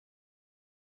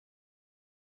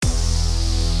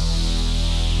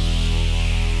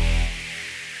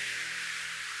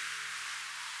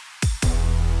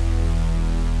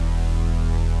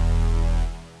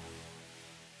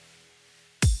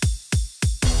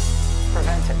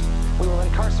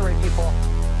incarcerate people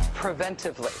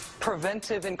preventively.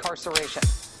 Preventive incarceration.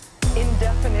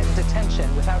 Indefinite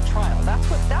detention without trial.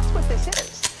 That's what this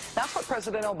is. That's what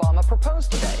President Obama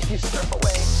proposed today. If you strip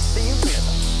away the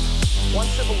euphemism. One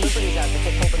civil liberties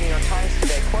advocate told the New York Times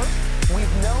today, quote,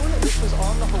 "We've known this was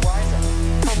on the horizon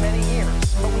for many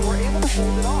years, but we were able to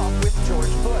hold it off with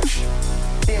George Bush.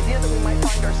 The idea that we might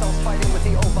find ourselves fighting with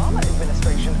the Obama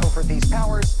administration over these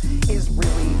powers is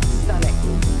really stunning."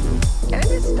 And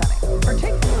it is stunning,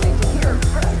 particularly to hear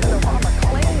President Obama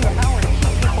claim the power to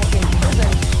keep people in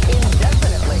prison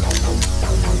indefinitely.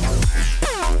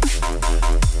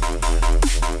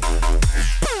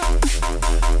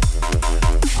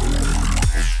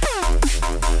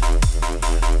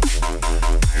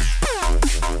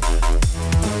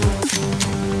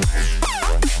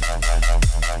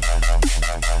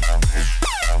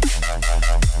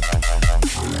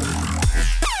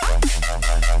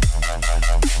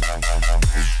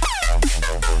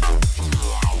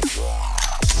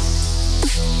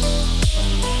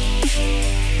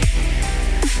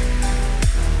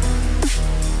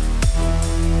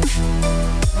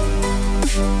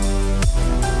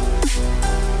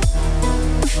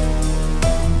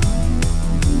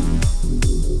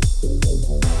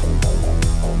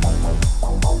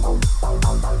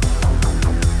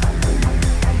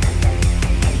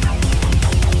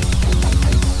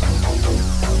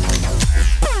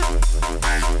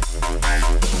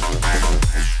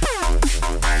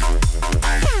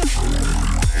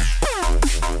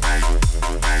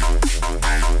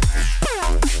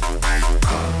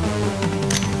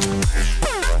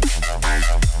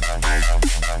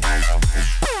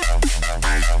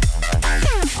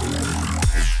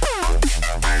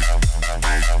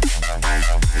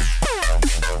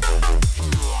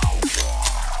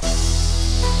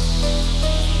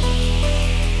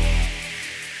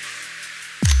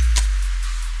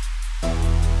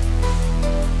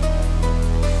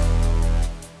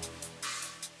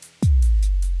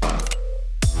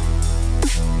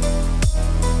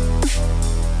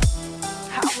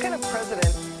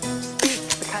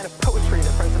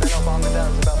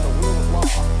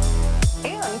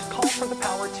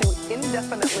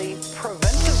 Indefinitely,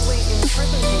 preventively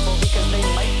imprison people because they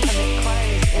might commit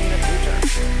crimes in the future.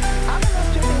 How do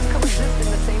those two things coexist in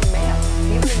the same man,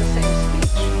 even in the same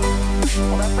speech?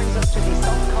 Well, that brings us to the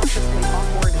self-consciously